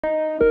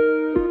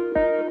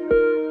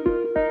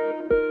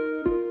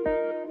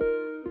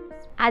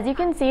As you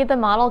can see, the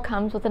model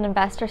comes with an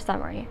investor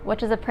summary,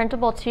 which is a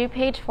printable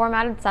 2-page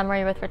formatted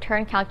summary with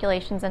return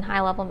calculations and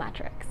high-level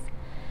metrics.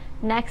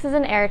 Next is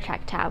an error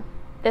check tab.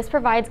 This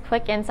provides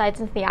quick insights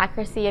into the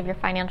accuracy of your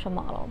financial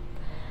model.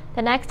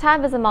 The next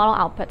tab is the model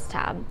outputs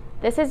tab.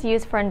 This is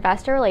used for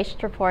investor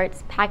relations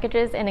reports,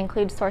 packages, and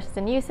includes sources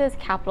and uses,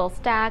 capital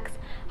stacks,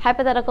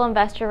 hypothetical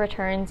investor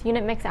returns,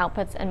 unit mix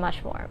outputs, and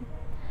much more.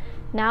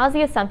 Now is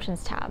the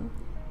assumptions tab.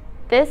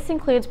 This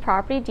includes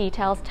property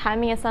details,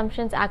 timing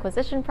assumptions,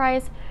 acquisition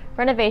price,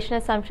 renovation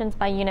assumptions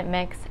by unit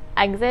mix,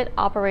 exit,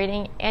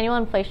 operating, annual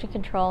inflation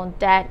control,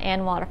 debt,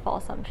 and waterfall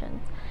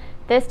assumptions.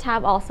 This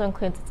tab also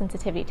includes a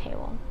sensitivity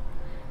table.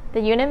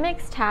 The unit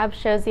mix tab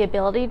shows the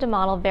ability to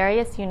model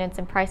various units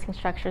and pricing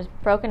structures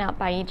broken out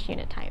by each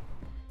unit type.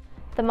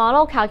 The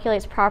model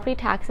calculates property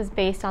taxes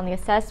based on the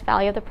assessed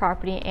value of the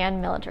property and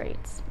millage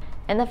rates.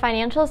 In the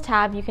financials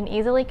tab, you can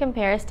easily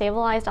compare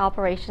stabilized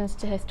operations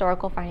to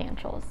historical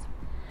financials.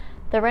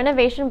 The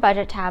Renovation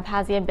Budget tab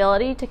has the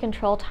ability to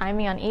control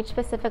timing on each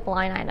specific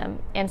line item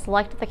and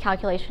select if the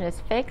calculation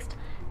is fixed,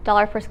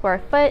 dollar per square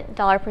foot,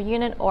 dollar per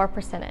unit, or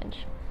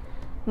percentage.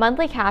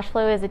 Monthly cash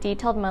flow is a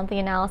detailed monthly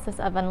analysis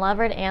of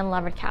unlevered and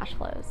levered cash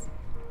flows.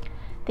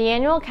 The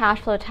Annual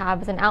Cash Flow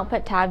tab is an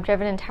output tab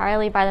driven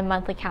entirely by the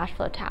Monthly Cash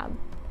Flow tab.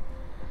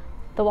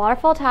 The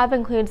Waterfall tab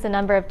includes the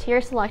number of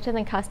tiers selected in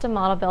the Custom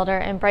Model Builder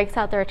and breaks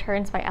out the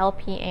returns by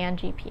LP and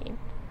GP.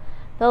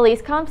 The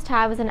Lease Comps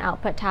tab is an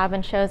output tab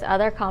and shows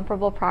other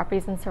comparable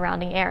properties in the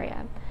surrounding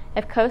area.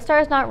 If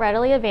CoStar is not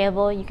readily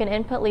available, you can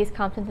input lease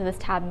comps into this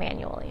tab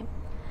manually.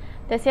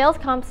 The Sales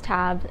Comps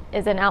tab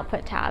is an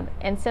output tab,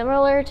 and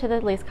similar to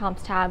the Lease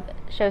Comps tab,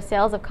 shows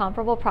sales of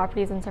comparable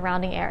properties in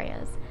surrounding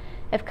areas.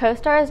 If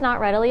CoStar is not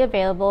readily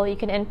available, you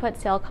can input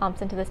sale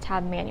comps into this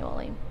tab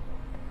manually.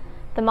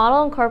 The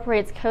model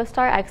incorporates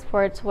CoStar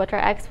exports, which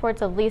are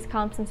exports of lease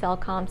comps and sale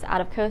comps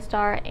out of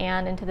CoStar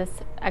and into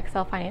this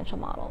Excel financial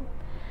model.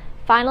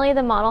 Finally,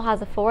 the model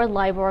has a forward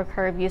LIBOR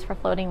curve used for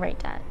floating rate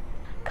debt.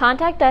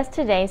 Contact us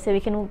today so we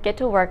can get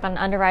to work on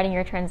underwriting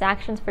your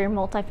transactions for your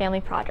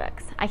multifamily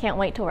projects. I can't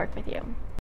wait to work with you.